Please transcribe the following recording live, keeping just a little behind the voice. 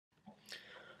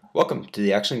Welcome to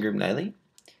the Oxen Group Nightly.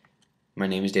 My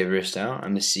name is David Ristow.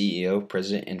 I'm the CEO,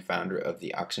 President, and founder of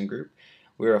the Oxen Group.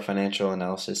 We're a financial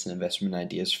analysis and investment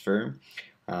ideas firm.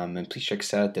 And please check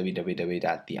us out at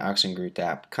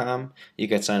www.theoxengroup.com. You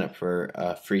can sign up for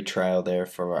a free trial there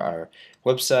for our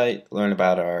website, learn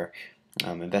about our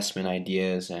investment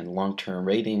ideas and long-term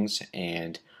ratings,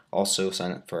 and also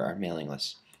sign up for our mailing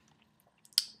list.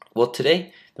 Well,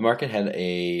 today the market had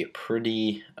a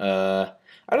pretty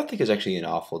I don't think it was actually an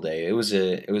awful day. It was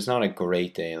not a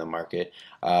great day in the market.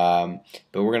 But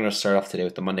we're going to start off today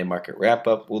with the Monday market wrap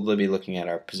up. We'll be looking at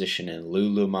our position in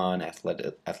Lululemon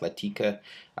Athletica,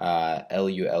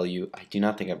 LULU. I do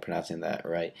not think I'm pronouncing that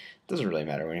right. It doesn't really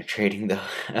matter when you're trading though.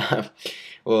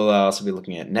 We'll also be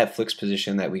looking at Netflix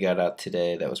position that we got out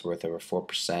today that was worth over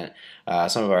 4%.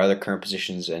 Some of our other current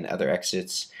positions and other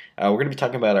exits. We're going to be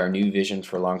talking about our new vision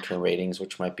for long-term ratings,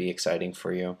 which might be exciting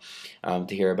for you to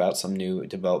hear about some new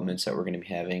developments that we're going to be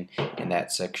having in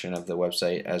that section of the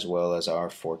website, as well as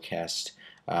our forecast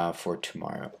for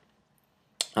tomorrow.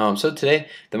 So today,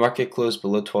 the market closed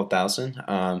below 12,000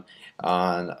 on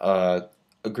a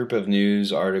group of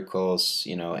news articles,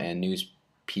 and news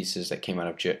pieces that came out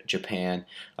of Japan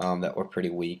that were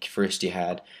pretty weak. First, you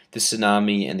had the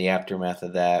tsunami and the aftermath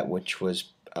of that, which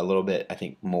was a little bit, I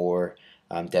think, more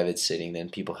devastating than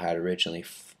people had originally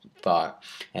thought.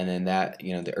 And then that,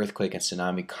 the earthquake and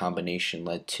tsunami combination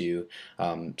led to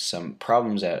some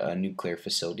problems at a nuclear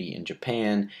facility in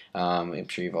Japan. I'm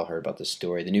sure you've all heard about this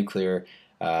story. The nuclear,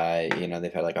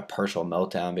 they've had like a partial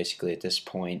meltdown basically at this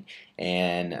point,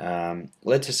 and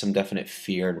led to some definite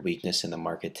fear and weakness in the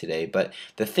market today. But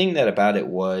the thing that about it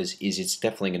is it's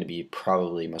definitely going to be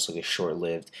probably most likely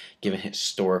short-lived, given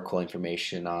historical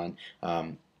information on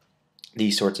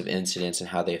these sorts of incidents and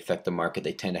how they affect the market.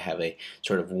 They tend to have a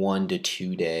sort of 1 to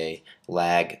 2 day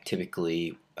lag,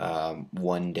 typically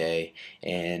 1 day,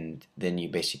 and then you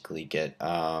basically get,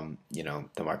 the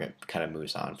market kind of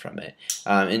moves on from it.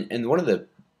 And one of the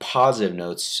positive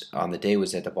notes on the day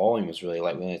was that the volume was really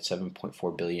light. We only had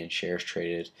 7.4 billion shares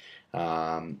traded,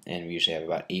 and we usually have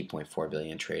about 8.4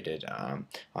 billion traded on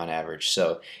average.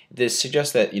 So this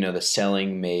suggests that the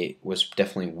selling was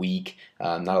definitely weak.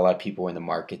 Not a lot of people were in the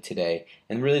market today,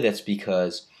 and really that's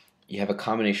because you have a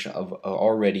combination of an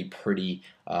already pretty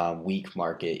weak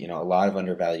market. A lot of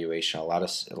undervaluation, a lot of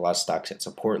stocks at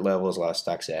support levels, a lot of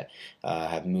stocks that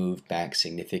have moved back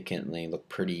significantly, look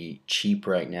pretty cheap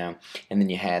right now. And then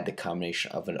you had the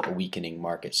combination of a weakening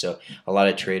market. So a lot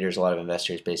of traders, a lot of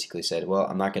investors basically said, well,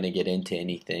 I'm not going to get into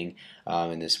anything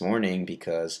in this morning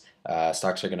because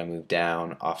stocks are going to move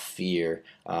down off fear,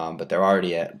 but they're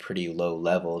already at pretty low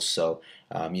levels. So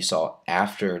you saw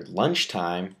after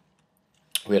lunchtime,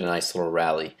 we had a nice little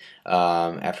rally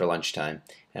after lunchtime,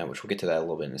 which we'll get to that a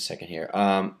little bit in a second here.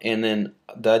 And then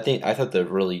I thought the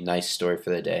really nice story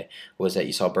for the day was that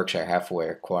you saw Berkshire Hathaway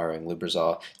acquiring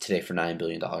Lubrizol today for $9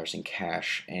 billion in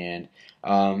cash. And,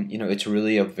 it's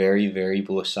really a very, very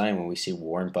bullish sign when we see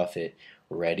Warren Buffett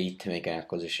ready to make an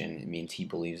acquisition. It means he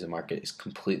believes the market is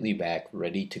completely back,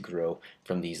 ready to grow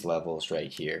from these levels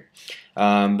right here.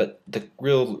 But the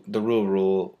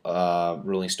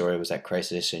ruling story was that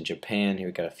crisis in Japan. Here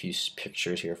we got a few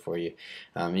pictures here for you.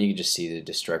 And you can just see the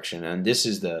destruction. And this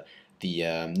is the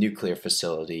nuclear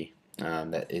facility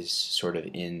that is sort of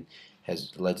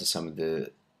has led to some of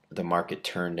the market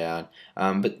turn down.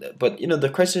 But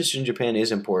the crisis in Japan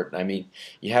is important. I mean,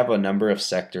 you have a number of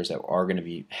sectors that are going to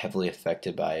be heavily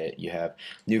affected by it. You have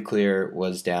nuclear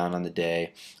was down on the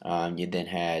day. You then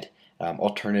had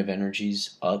alternative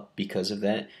energies up because of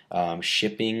that.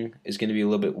 Shipping is going to be a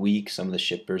little bit weak. Some of the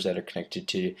shippers that are connected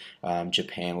to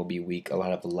Japan will be weak. A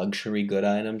lot of luxury good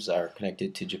items are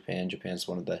connected to Japan. Japan's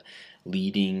one of the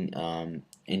leading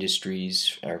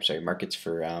markets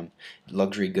for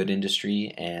luxury good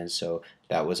industry, and so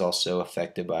that was also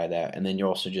affected by that. And then you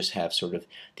also just have sort of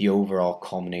the overall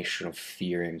culmination of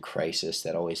fear and crisis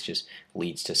that always just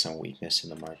leads to some weakness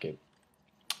in the market.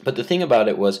 But the thing about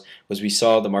it was we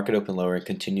saw the market open lower and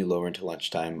continue lower into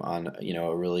lunchtime on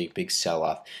a really big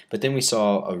sell-off. But then we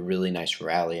saw a really nice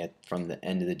rally from the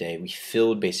end of the day. We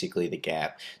filled basically the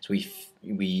gap. So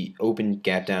we opened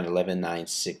gap down to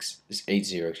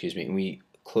 11.9680, and we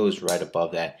closed right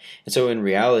above that. And so in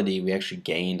reality, we actually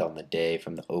gained on the day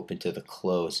from the open to the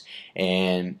close.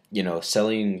 And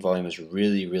selling volume was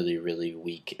really, really, really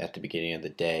weak at the beginning of the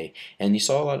day. And you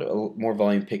saw a lot more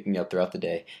volume picking up throughout the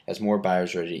day as more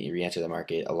buyers were ready to re-enter the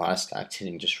market. A lot of stocks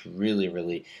hitting just really,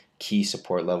 really key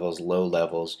support levels, low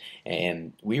levels,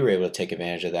 and we were able to take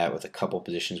advantage of that with a couple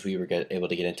positions. We were able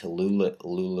to get into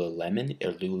Lululemon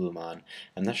or Lululemon.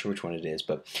 I'm not sure which one it is,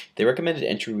 but they recommended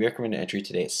entry. We recommended entry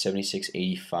today at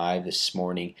 76.85 this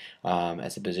morning,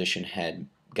 as the position had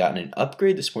gotten an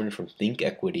upgrade this morning from Think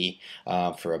Equity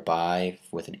for a buy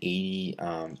with an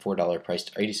 $84 price,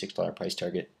 $86 price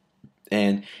target.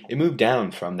 And it moved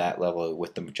down from that level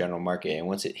with the general market. And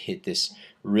once it hit this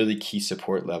really key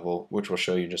support level, which we'll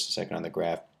show you in just a second on the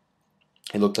graph,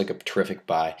 it looked like a terrific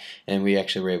buy, and we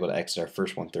actually were able to exit our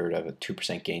first 1/3 of a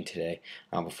 2% gain today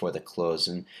before the close.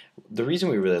 And the reason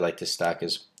we really like this stock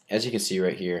is, as you can see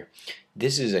right here,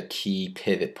 this is a key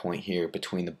pivot point here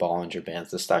between the Bollinger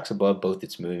Bands. The stock's above both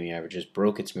its moving averages,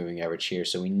 broke its moving average here,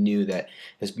 so we knew that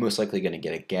it's most likely going to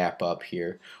get a gap up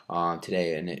here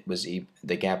today, and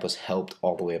the gap was helped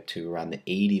all the way up to around the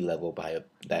 80 level by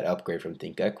that upgrade from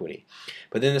Think Equity.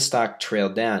 But then the stock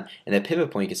trailed down, and that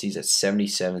pivot point you can see is at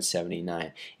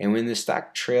 77.79. And when the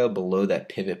stock trailed below that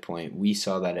pivot point, we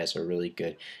saw that as a really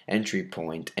good entry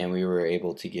point, and we were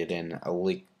able to get in a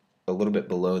little bit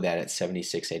below that at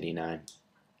 76.89.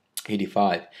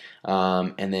 85,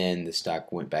 and then the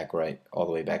stock went back all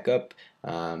the way back up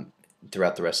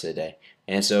throughout the rest of the day,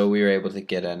 and so we were able to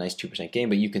get a nice 2% gain.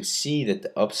 But you can see that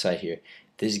the upside here,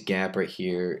 this gap right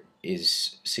here,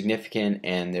 is significant,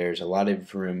 and there's a lot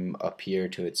of room up here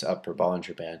to its upper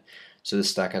Bollinger Band. So the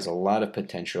stock has a lot of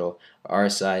potential.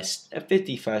 RSI at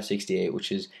 55.68,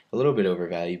 which is a little bit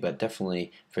overvalued, but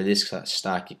definitely for this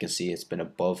stock, you can see it's been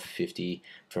above 50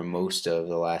 for most of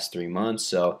the last 3 months.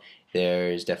 So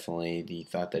there is definitely the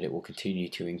thought that it will continue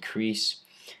to increase.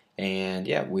 And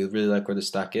yeah, we really like where the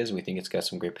stock is. We think it's got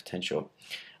some great potential.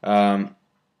 We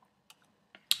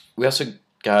also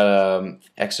got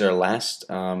exit our last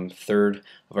third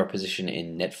of our position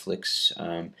in Netflix.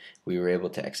 We were able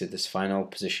to exit this final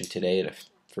position today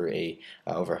for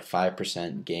over a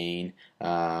 5% gain,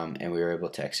 and we were able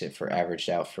to exit for averaged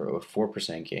out for a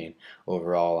 4% gain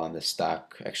overall on the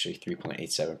stock, actually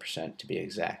 3.87% to be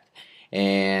exact.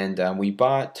 And we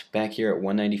bought back here at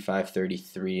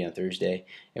 195.33 on Thursday,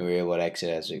 and we were able to exit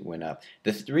as it went up.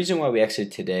 The reason why we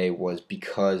exited today was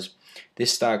because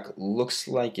this stock looks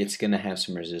like it's going to have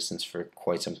some resistance for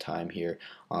quite some time here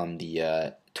on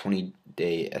the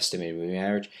 20-day estimated moving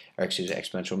average, or excuse me,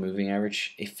 exponential moving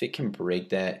average. If it can break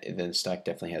that, then the stock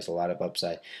definitely has a lot of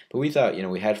upside. But we thought,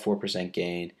 we had 4%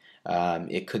 gain.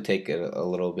 It could take a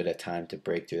little bit of time to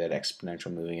break through that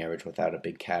exponential moving average without a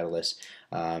big catalyst,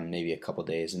 maybe a couple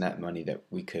days, and that money that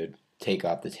we could take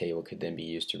off the table could then be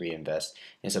used to reinvest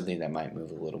in something that might move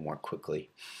a little more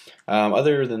quickly.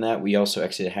 Other than that, we also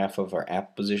exited half of our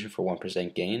Apple position for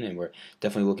 1% gain, and we're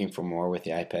definitely looking for more with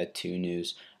the iPad 2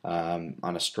 news. On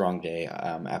a strong day,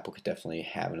 Apple could definitely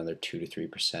have another 2 to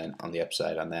 3% on the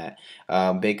upside on that.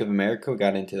 Bank of America, we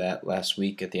got into that last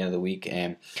week at the end of the week,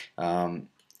 and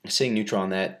staying neutral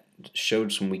on that.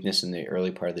 Showed some weakness in the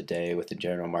early part of the day with the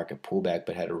general market pullback,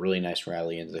 but had a really nice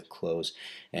rally into the close,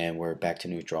 and we're back to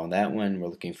neutral on that one. We're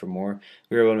looking for more.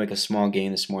 We were able to make a small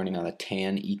gain this morning on the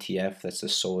TAN ETF. That's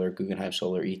the Guggenheim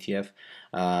Solar ETF.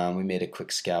 We made a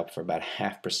quick scalp for about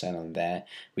 0.5% on that.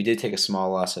 We did take a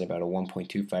small loss at about a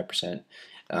 1.25%.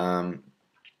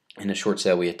 In a short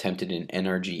sale, we attempted an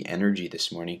NRG Energy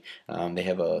this morning. They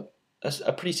have a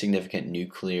pretty significant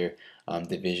nuclear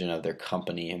division of their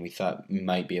company, and we thought we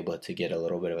might be able to get a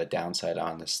little bit of a downside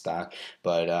on the stock,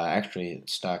 but actually the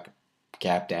stock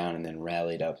gapped down and then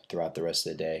rallied up throughout the rest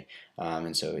of the day,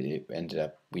 and so we ended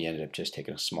up just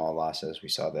taking a small loss as we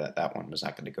saw that one was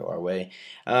not going to go our way.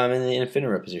 And the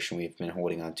Infinera position we've been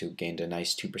holding on to gained a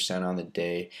nice 2% on the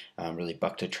day, really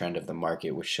bucked a trend of the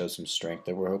market, which showed some strength.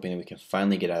 That we're hoping that we can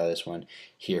finally get out of this one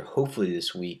here, hopefully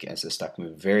this week, as the stock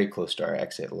moved very close to our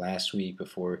exit last week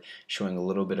before showing a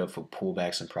little bit of a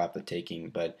pullback, some profit taking,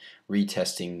 but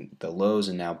retesting the lows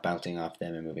and now bouncing off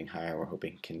them and moving higher. We're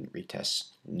hoping it can retest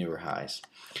newer highs.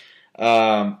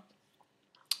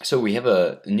 So we have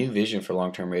a new vision for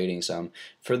long-term ratings.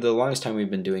 For the longest time, we've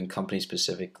been doing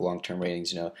company-specific long-term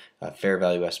ratings. Fair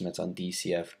value estimates on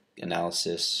DCF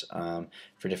analysis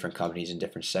for different companies in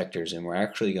different sectors, and we're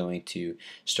actually going to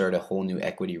start a whole new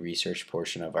equity research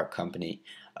portion of our company,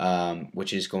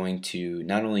 which is going to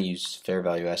not only use fair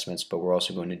value estimates, but we're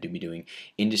also going to be doing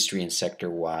industry and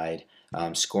sector-wide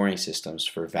scoring systems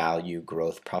for value,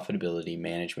 growth, profitability,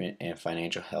 management, and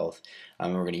financial health.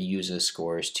 We're going to use those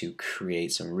scores to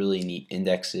create some really neat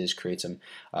indexes, create some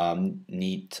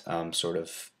neat sort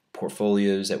of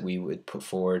portfolios that we would put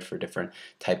forward for different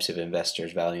types of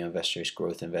investors: value investors,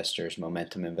 growth investors,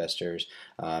 momentum investors,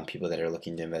 people that are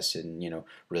looking to invest in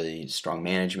really strong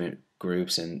management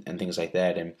groups and things like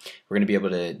that, and we're going to be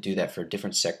able to do that for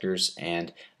different sectors,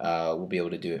 and we'll be able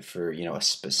to do it for a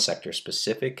sector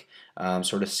specific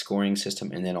sort of scoring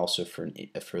system, and then also for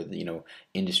the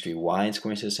industry wide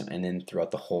scoring system, and then throughout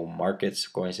the whole market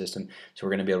scoring system. So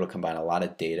we're going to be able to combine a lot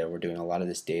of data. We're doing a lot of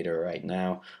this data right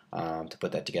now to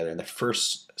put that together. And the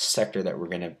first sector that we're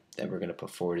going to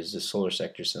put forward is the solar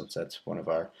sector, since that's one of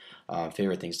our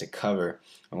favorite things to cover,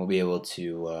 and we'll be able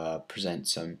to present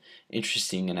some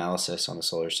interesting analysis on the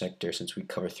solar sector, since we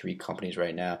cover 3 companies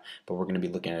right now, but we're going to be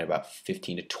looking at about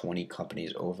 15 to 20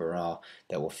 companies overall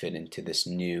that will fit into this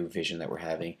new vision that we're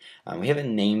having. We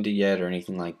haven't named it yet or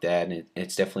anything like that, and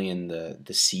it's definitely in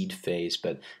the seed phase,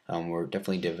 but we're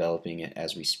definitely developing it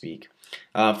as we speak.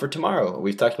 For tomorrow,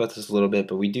 we've talked about this a little bit,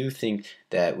 but we do think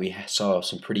that we saw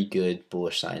some pretty good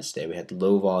bullish signs today. We had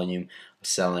low volume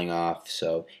selling off,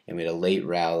 and we had a late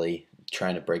rally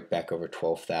trying to break back over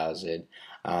 12,000.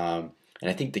 And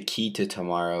I think the key to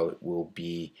tomorrow will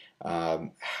be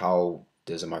how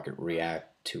does the market react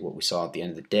to what we saw at the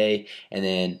end of the day, and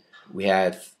then we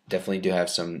definitely do have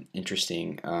some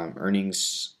interesting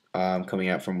earnings coming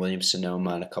out from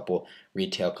Williams-Sonoma and a couple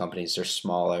retail companies. They're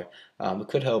smaller. It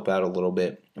could help out a little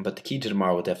bit, but the key to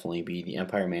tomorrow will definitely be the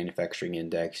Empire Manufacturing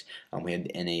Index. We have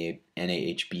the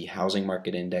NAHB Housing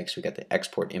Market Index. We got the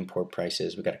export-import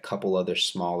prices. We got a couple other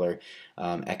smaller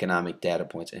economic data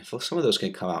points, and some of those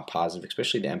can come out positive,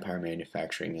 especially the Empire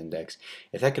Manufacturing Index.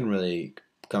 If that can really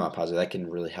come out positive, that can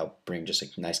really help bring just a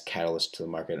nice catalyst to the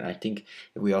market. And I think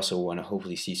we also want to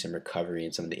hopefully see some recovery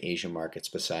in some of the Asian markets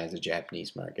besides the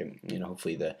Japanese market.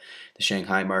 Hopefully the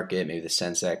Shanghai market, maybe the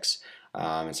Sensex,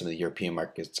 and some of the European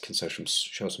markets can show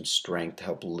some strength to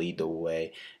help lead the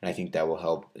way. And I think that will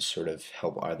help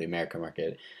the American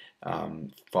market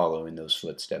follow in those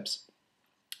footsteps.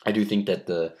 I do think that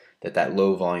that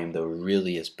low volume though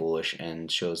really is bullish and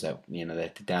shows that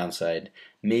that the downside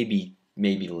may be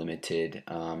limited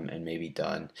and maybe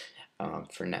done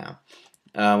for now.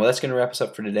 Well, that's going to wrap us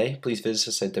up for today. Please visit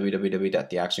us at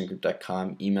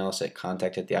www.theoxengroup.com. Email us at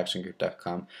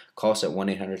contact@theoxengroup.com. Call us at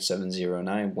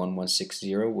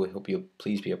 1-800-709-1160. We hope you'll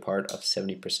please be a part of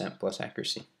 70% plus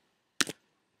accuracy.